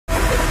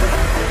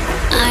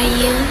Are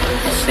you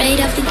afraid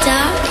of the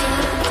dark?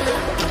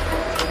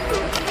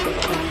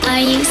 Are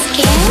you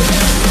scared?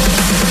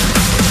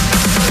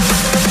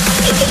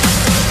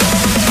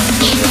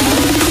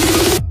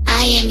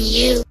 I am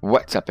you.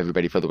 What's up,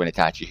 everybody?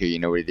 FTWitachiPlays here. You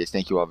know what it is.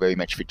 Thank you all very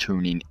much for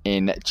tuning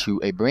in to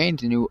a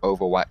brand new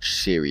Overwatch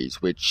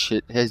series, which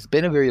has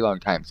been a very long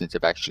time since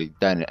I've actually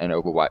done an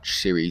Overwatch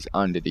series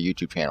onto the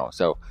YouTube channel.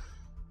 So,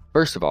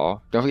 first of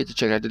all, don't forget to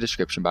check out the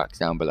description box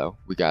down below.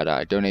 We got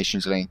a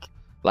donations link,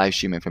 live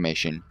stream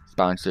information,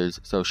 sponsors,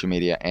 social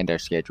media, and our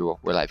schedule.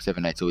 We're live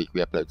 7 nights a week.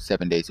 We upload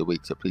 7 days a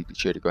week, so please be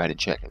sure to go ahead and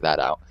check that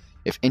out.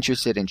 If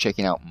interested in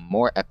checking out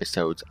more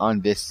episodes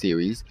on this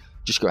series,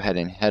 just go ahead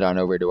and head on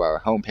over to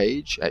our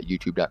homepage at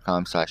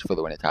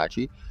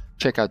youtube.com/FTWitachiPlays.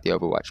 Check out the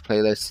Overwatch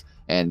playlist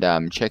and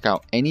check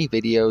out any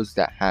videos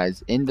that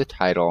has in the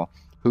title,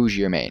 Who's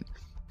Your Main?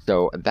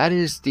 So that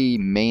is the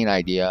main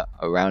idea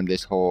around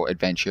this whole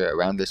adventure,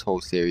 around this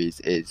whole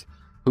series, is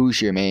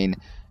who's your main?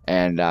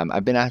 And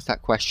I've been asked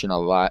that question a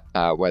lot,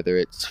 whether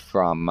it's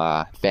from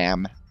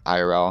fam,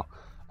 IRL,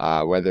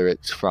 whether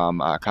it's from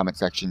comment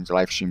sections,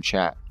 live stream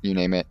chat, you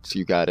name it, so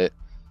you got it.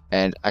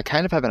 And I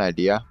kind of have an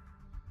idea,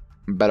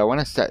 but I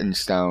want to set in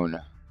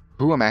stone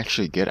who I'm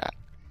actually good at.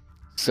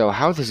 So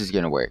how this is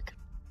going to work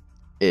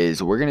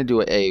is we're going to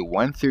do a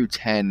 1 through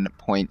 10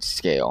 point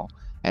scale,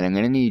 and I'm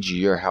going to need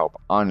your help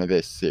on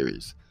this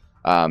series.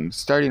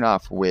 Starting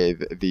off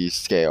with the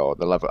scale,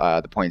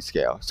 the point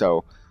scale.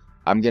 So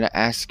I'm going to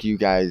ask you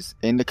guys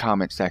in the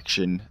comment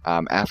section,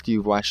 after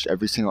you've watched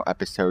every single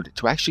episode,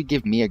 to actually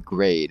give me a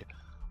grade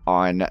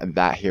on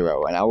that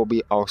hero, and I will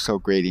be also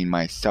grading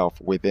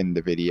myself within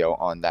the video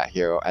on that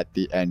hero at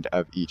the end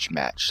of each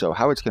match. So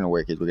how it's going to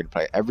work is we're going to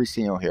play every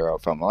single hero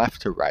from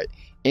left to right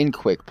in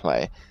quick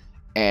play,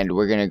 and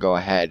we're going to go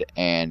ahead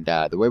and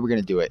the way we're going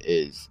to do it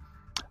is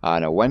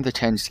on a 1 to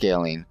 10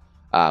 scaling.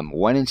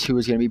 1 and 2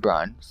 is going to be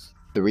bronze,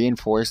 3 and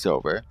 4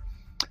 silver,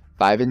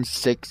 5 and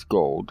 6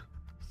 gold,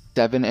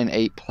 7 and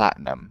 8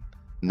 platinum,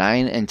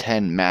 9 and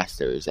 10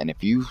 masters. And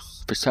if you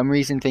for some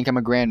reason think I'm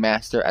a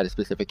grandmaster at a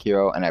specific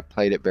hero and I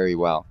played it very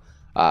well,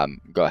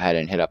 go ahead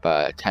and hit up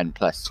a 10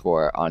 plus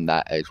score on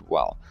that as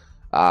well.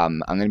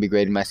 I'm going to be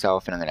grading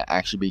myself, and I'm going to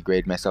actually be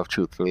grading myself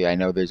truthfully. I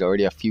know there's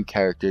already a few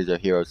characters or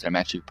heroes that I'm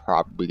actually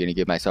probably going to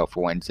give myself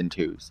 1s and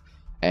 2s,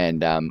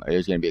 and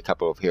there's going to be a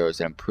couple of heroes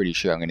that I'm pretty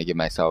sure I'm going to give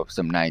myself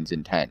some 9s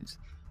and 10s.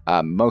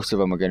 Most of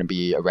them are going to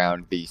be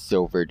around the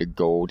silver to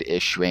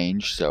gold-ish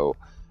range, so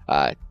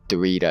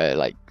 3 to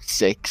like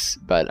 6,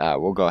 but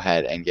we'll go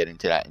ahead and get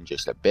into that in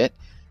just a bit.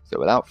 So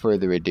without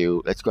further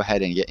ado, let's go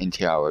ahead and get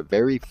into our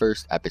very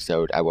first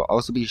episode. I will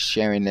also be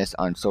sharing this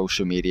on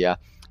social media,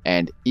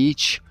 and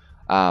each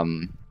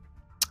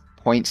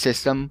point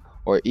system,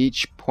 or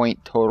each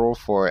point total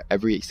for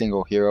every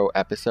single hero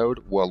episode,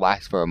 will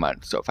last for a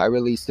month. So if I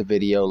release the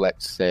video,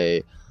 let's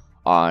say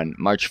on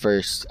March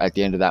 1st, at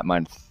the end of that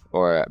month,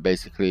 or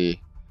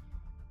basically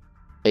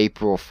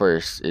April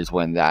 1st is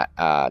when that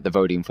the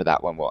voting for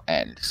that one will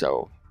end.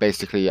 So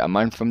basically a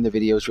month from the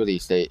video's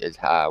release date is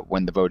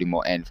when the voting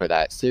will end for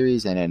that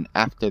series, and then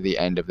after the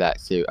end of that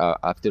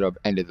after the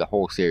end of the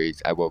whole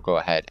series, I will go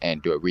ahead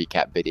and do a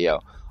recap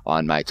video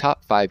on my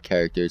top 5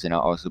 characters, and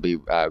I'll also be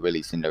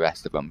releasing the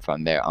rest of them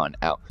from there on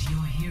out.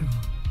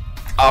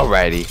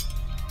 Alrighty,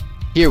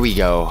 here we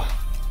go.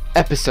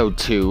 Episode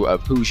 2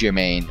 of Who's Your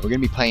Main. We're gonna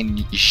be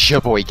playing your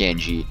boy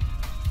Genji.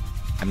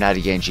 I'm not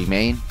a Genji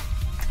main,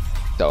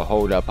 so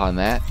hold up on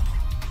that.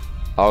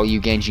 All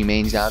you Genji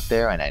mains out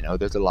there, and I know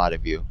there's a lot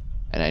of you,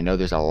 and I know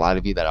there's a lot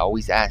of you that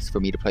always ask for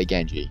me to play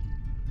Genji.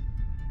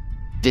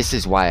 This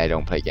is why I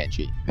don't play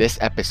Genji. This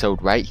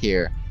episode right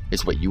here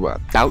is what you are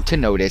about to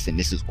notice, and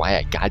this is why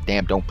I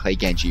goddamn don't play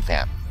Genji,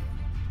 fam.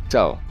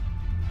 So,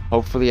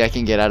 hopefully I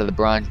can get out of the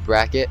bronze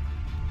bracket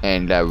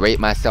and rate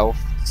myself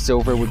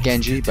silver with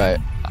Genji, but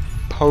I'm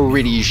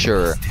pretty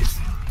sure.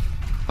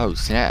 Oh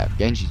snap,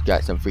 Genji's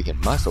got some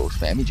freaking muscles,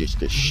 fam. He just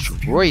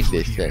destroyed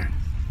this thing.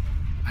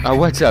 Oh,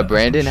 what's up,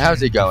 Brandon?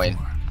 How's it going?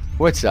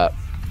 What's up?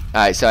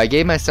 Alright, so I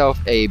gave myself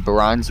a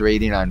bronze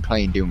rating on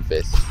playing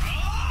Doomfist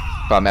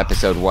from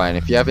episode 1.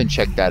 If you haven't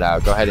checked that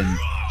out, go ahead and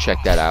check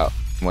that out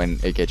when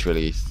it gets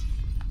released.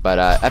 But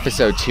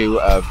episode 2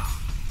 of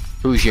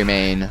Who's Your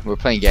Main, we're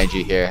playing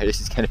Genji here.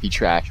 This is gonna be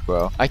trash,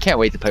 bro. I can't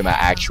wait to play my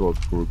actual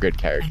good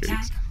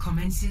characters.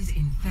 Commences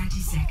in 30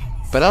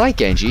 seconds. But I like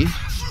Genji.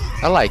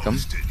 I like him.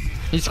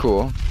 He's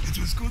cool.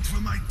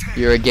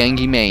 You're a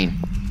Genji main.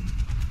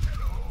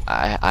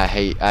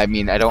 I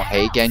mean, I don't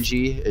hate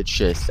Genji, it's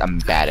just I'm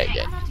bad at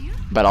it.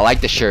 But I like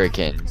the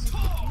shurikens.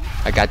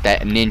 I got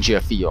that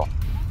ninja feel.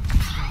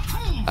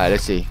 Alright,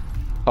 let's see.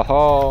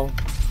 Oh,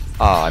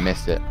 I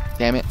missed it.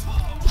 Damn it.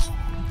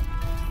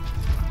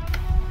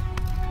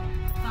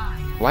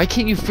 Why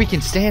can't you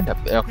freaking stand up?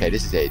 Okay,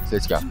 this is AIDS.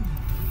 Let's go.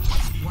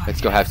 Let's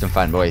go have some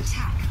fun, boys.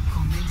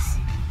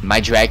 My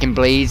dragon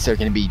blades are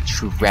gonna be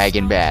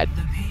dragon bad.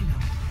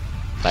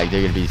 Like,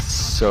 they're gonna be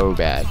so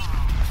bad.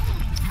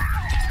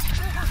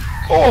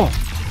 Oh!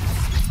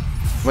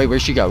 Wait,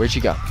 where'd she go? Where'd she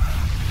go?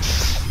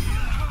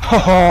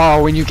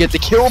 Oh, when you get the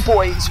kill,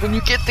 boys! When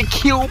you get the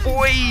kill,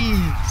 boys!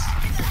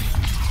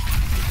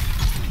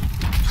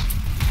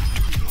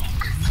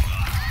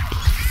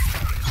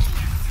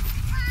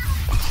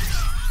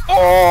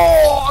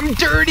 Oh, I'm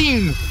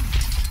dirty.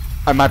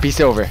 I might be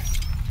silver.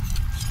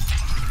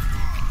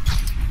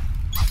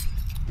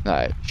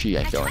 Alright, she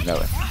ain't going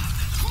nowhere.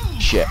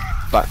 Shit,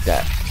 fuck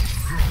that.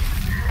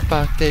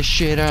 Fuck this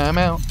shit, I'm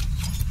out.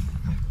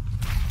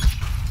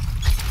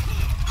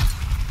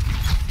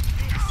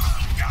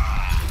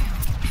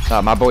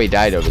 Oh, my boy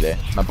died over there.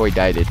 My boy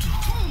died.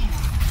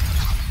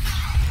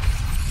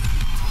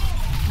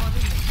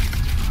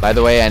 By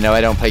the way, I know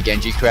I don't play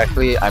Genji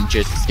correctly. I'm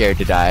just scared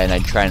to die, and I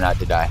try not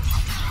to die.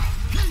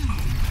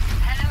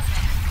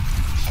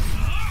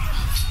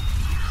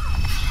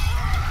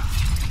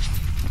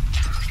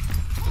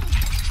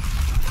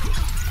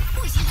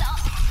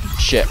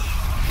 Shit.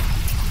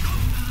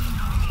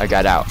 I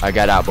got out. I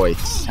got out,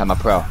 boys. I'm a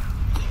pro.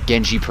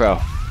 Genji pro.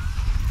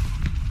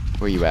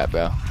 Where you at,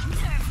 bro?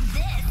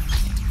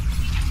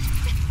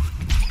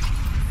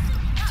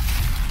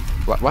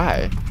 What?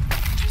 Why?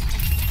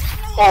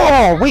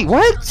 Oh, wait,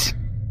 what?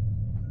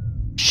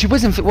 She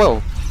wasn't.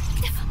 Whoa.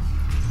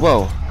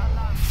 Whoa.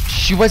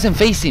 She wasn't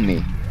facing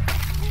me.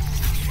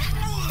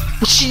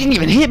 She didn't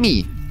even hit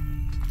me.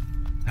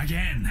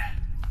 Again.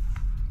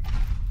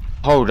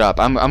 Hold up,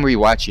 I'm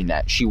rewatching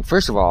that. She,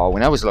 first of all,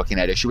 when I was looking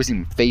at her, she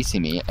wasn't even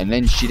facing me, and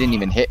then she didn't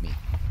even hit me.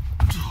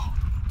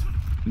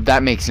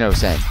 That makes no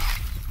sense.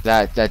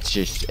 That's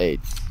just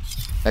AIDS.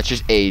 That's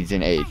just AIDS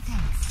and AIDS.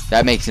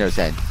 That makes no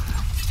sense.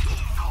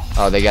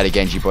 Oh, they got a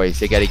Genji, boys.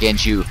 They got a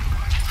Genji. I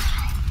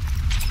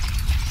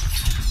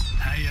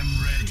am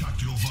ready.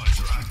 Tactical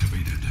visor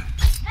activated.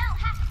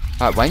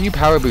 Why don't you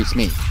power boost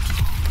me?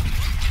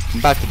 I'm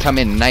about to come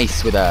in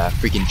nice with a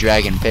freaking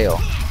dragon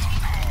fail.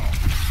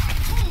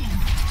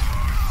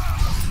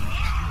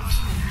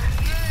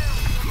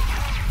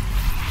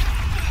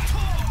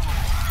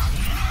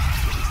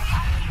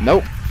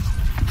 Nope.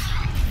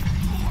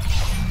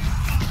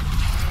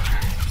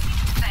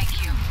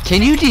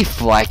 Can you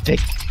deflect it?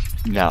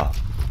 No,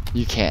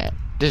 you can't.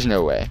 There's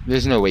no way.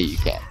 There's no way you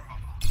can.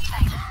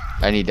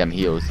 I need them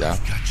heals though.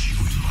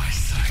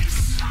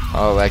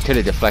 Oh, I could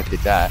have deflected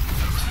that.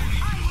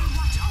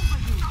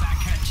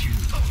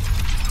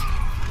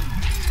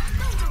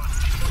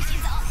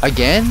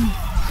 Again?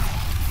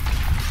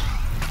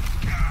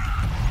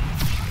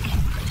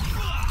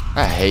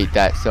 I hate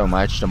that so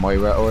much, the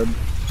Moira orb.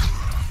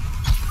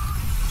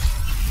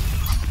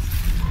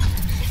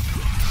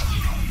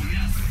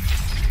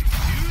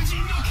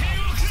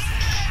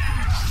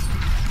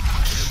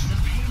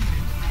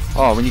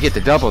 Oh, when you get the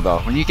double though.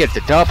 When you get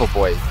the double,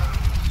 boy.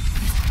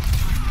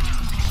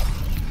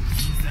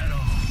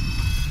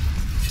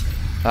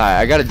 Alright,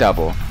 I got a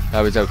double.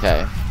 That was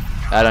okay.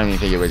 I don't even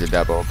think it was a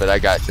double, but I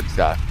got some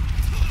stuff.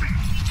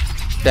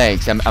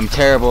 Thanks. I'm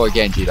terrible at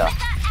Genji though.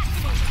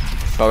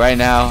 But right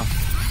now,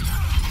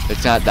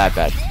 it's not that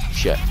bad.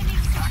 Shit.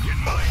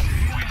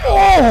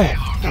 Oh!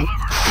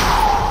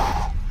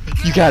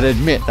 You gotta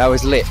admit, that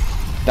was lit.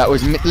 That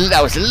was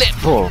lit,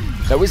 bro.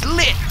 That was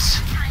lit.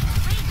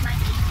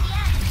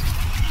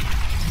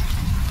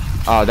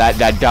 Oh,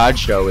 that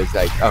dodge though was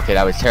like, okay,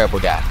 that was terrible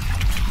dash.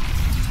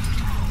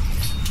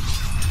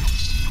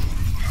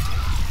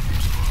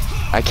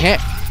 I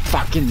can't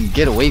fucking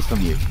get away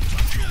from you.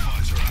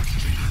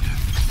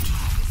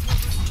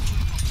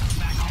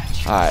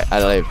 Alright,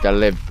 I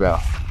lived, bro.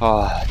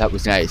 Oh, that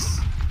was nice.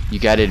 You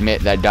gotta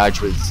admit that dodge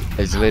was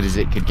as lit as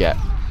it could get.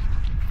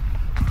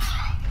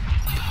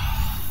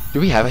 Do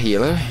we have a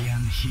healer?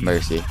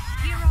 Mercy.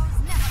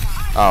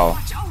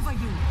 Oh.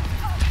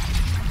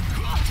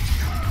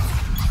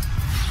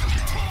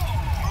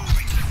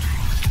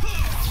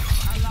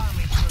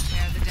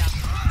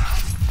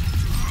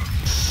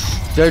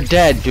 They're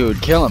dead,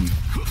 dude. Kill them.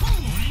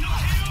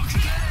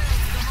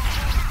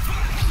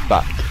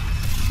 Fuck.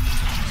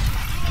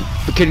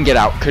 We couldn't get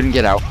out. Couldn't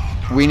get out.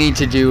 We need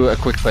to do a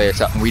quick play or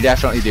something. We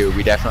definitely do.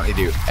 We definitely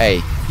do.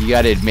 Hey, you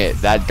gotta admit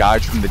that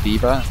dodge from the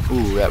D.Va.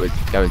 Ooh, that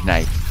was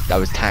nice. That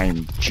was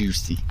timed,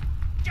 juicy.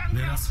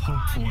 Let us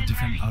hope for a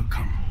different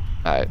outcome.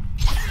 Alright,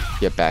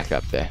 get back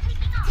up there.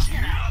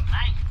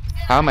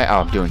 How am I?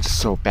 Oh, I'm doing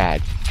so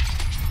bad.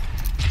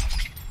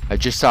 I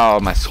just saw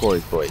my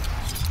scores, boys.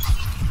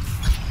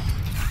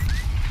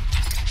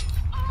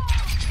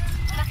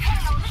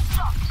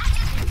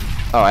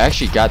 Oh, I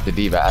actually got the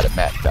D.Va out of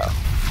mech though.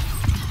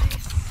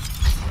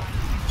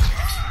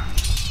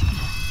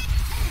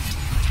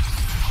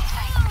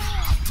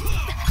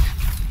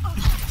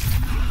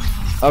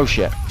 Oh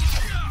shit.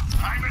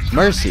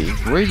 Mercy,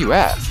 where are you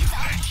at?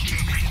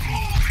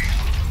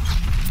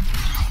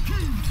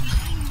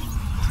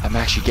 I'm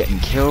actually getting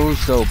kills,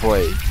 so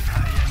boy.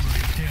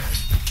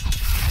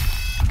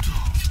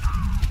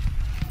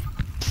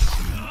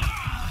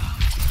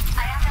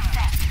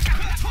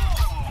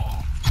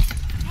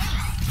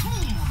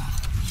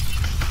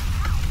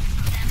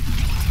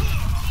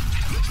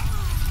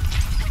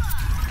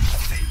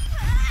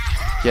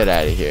 Get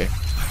out of here.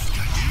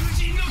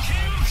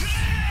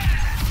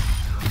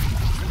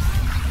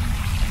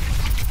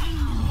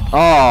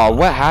 Oh,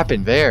 what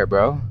happened there,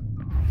 bro?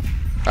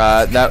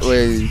 That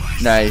was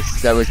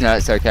nice. That was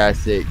not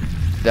sarcastic.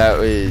 That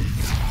was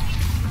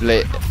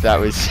lit. That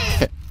was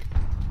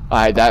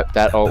Alright,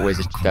 that ult was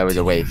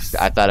a waste.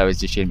 I thought I was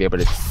just gonna be able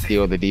to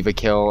steal the diva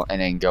kill and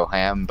then go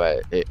ham,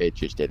 but it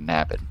just didn't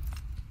happen.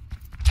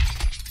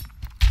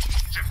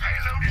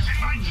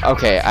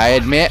 Okay, I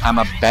admit I'm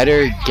a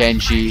better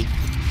Genji.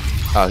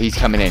 Oh, he's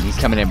coming in. He's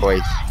coming in,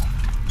 boys.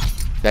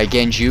 That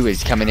Genji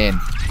is coming in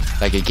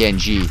like a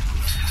Genji.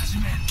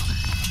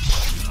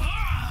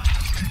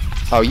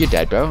 Oh, you're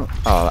dead, bro.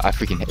 Oh, I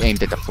freaking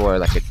aimed at the floor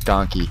like a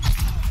donkey.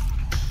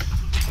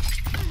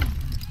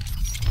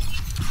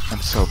 I'm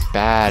so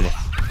bad.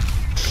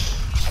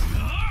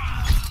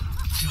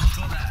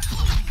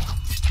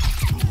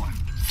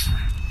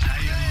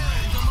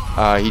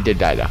 He did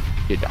die though.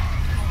 He did die.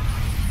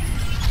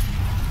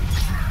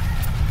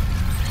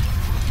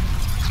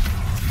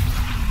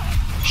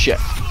 Shit.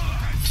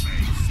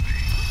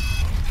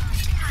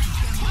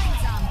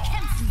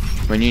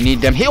 When you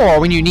need them heal,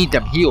 or when you need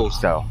them heals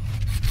though.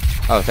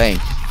 Oh,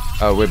 thanks.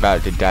 Oh, we're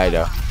about to die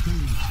though.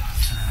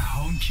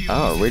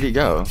 Oh, where'd he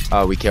go?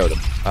 Oh, we killed him.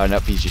 Oh,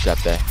 nope, he's just up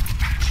there.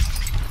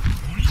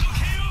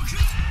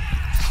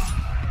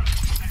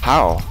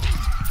 How?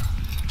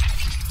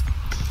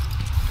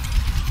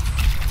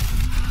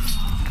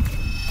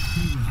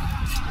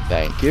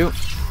 Thank you.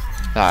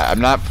 Alright,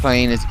 I'm not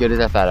playing as good as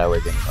I thought I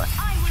was anyway.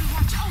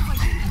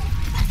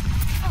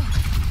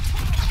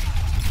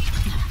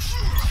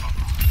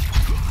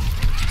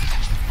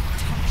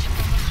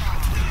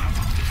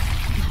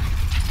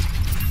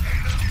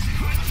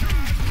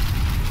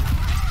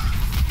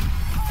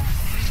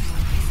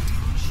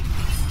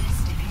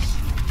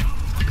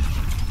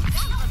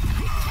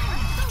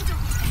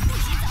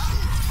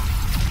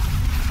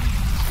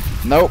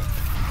 Nope.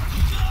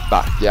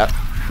 Fuck, yep.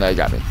 That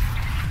got me.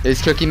 Is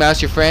Cookie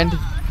Mouse your friend?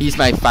 He's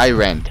my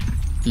friend.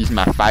 He's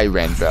my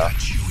friend, bro.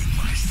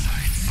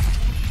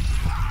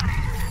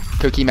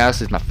 Cookie Mouse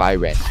is my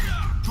friend.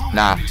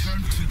 Nah.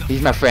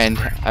 He's my friend.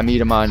 I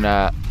meet him on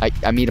I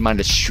meet him on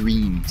the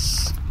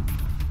streams.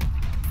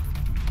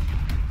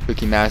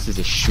 Cookie Mouse is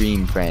a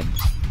stream friend.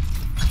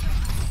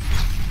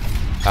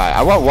 Alright,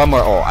 I want one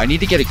more ult. I need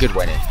to get a good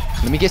one in.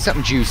 Let me get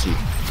something juicy.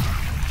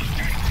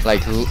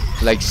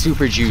 Like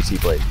super juicy,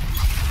 boy.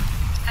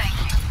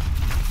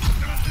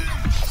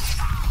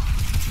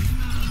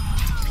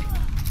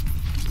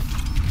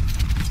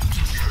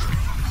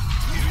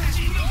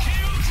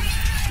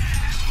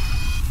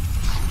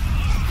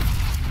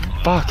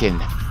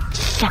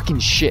 Fucking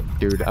shit,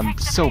 dude. I'm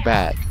so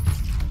bad.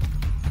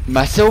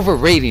 My silver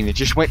rating, it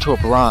just went to a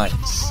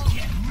bronze.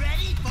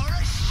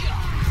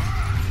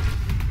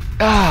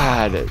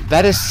 God,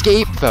 that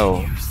escape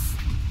though.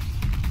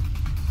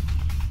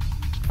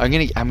 I'm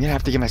gonna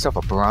have to give myself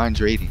a bronze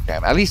rating,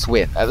 fam. At least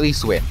win. At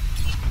least win.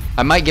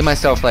 I might give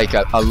myself like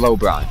a low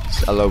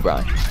bronze. A low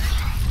bronze.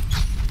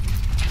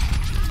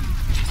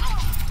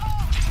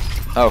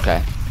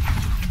 Okay.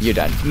 You're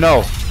done.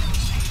 No.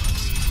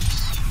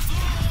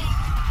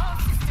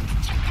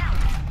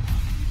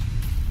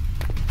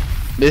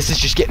 This is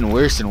just getting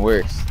worse and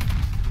worse.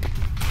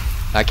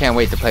 I can't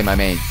wait to play my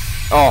main.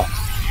 Oh!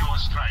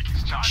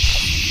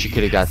 She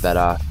could have got that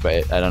off,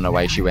 but I don't know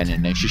why she went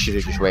in there. She should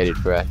have just waited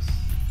for us.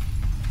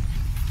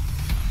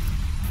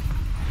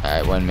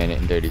 Alright, 1 minute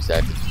and 30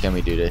 seconds. Can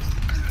we do this?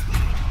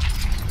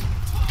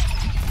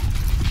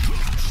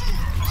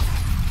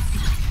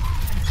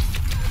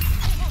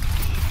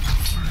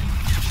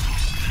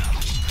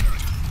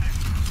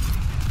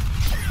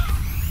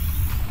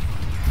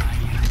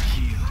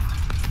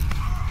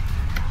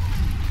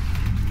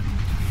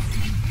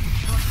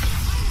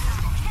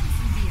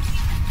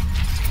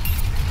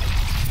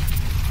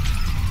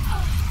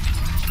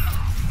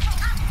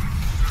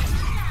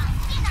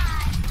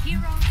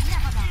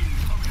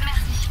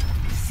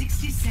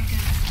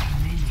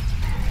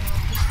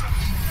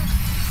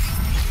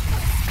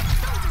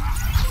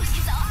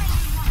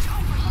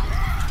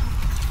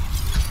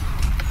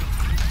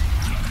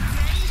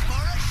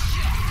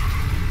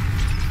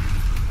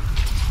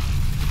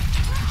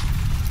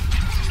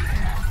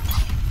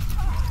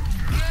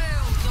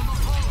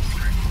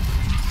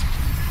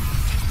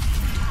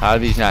 How are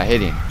these not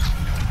hitting?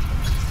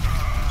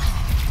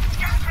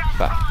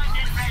 Fuck.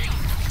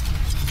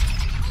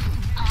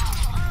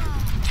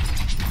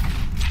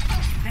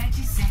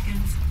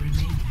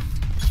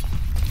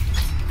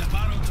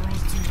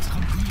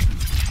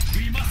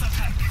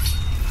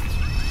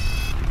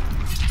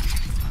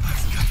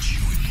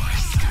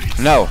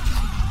 No,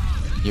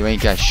 you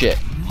ain't got shit.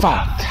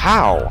 Fuck,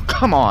 how?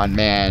 Come on,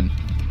 man.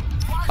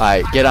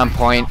 Alright, get on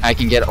point. I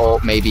can get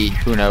ult, maybe.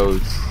 Who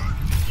knows?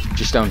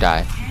 Just don't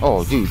die.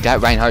 Oh, dude,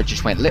 that Reinhardt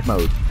just went lit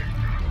mode.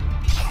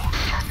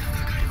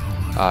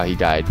 Oh, he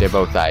died. They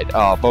both died.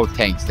 Oh, both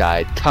tanks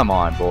died. Come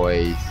on,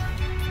 boys.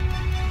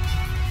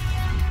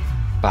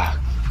 Fuck.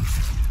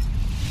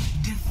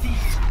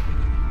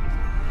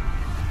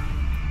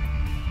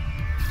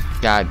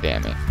 God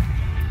damn it.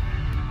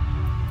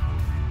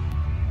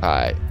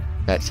 Alright,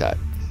 that sucks.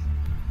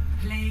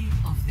 Play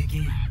of the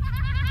game.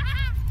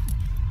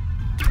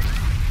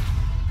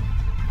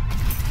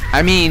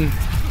 I mean,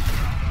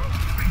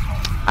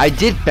 I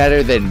did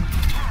better than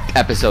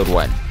episode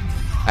 1.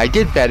 I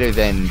did better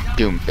than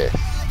Doomfist.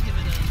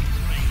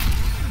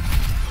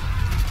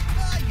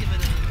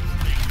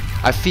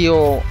 I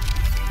feel...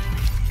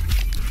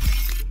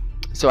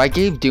 So I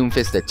gave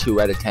Doomfist a 2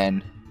 out of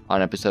 10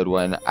 on episode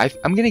 1.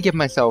 I'm going to give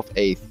myself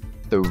a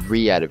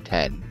 3 out of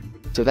 10.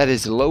 So that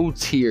is low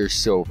tier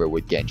silver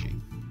with Genji.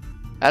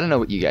 I don't know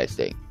what you guys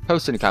think.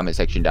 Post in the comment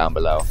section down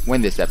below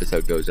when this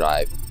episode goes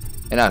live.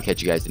 And I'll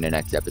catch you guys in the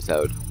next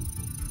episode.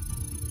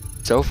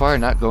 So far,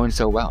 not going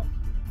so well.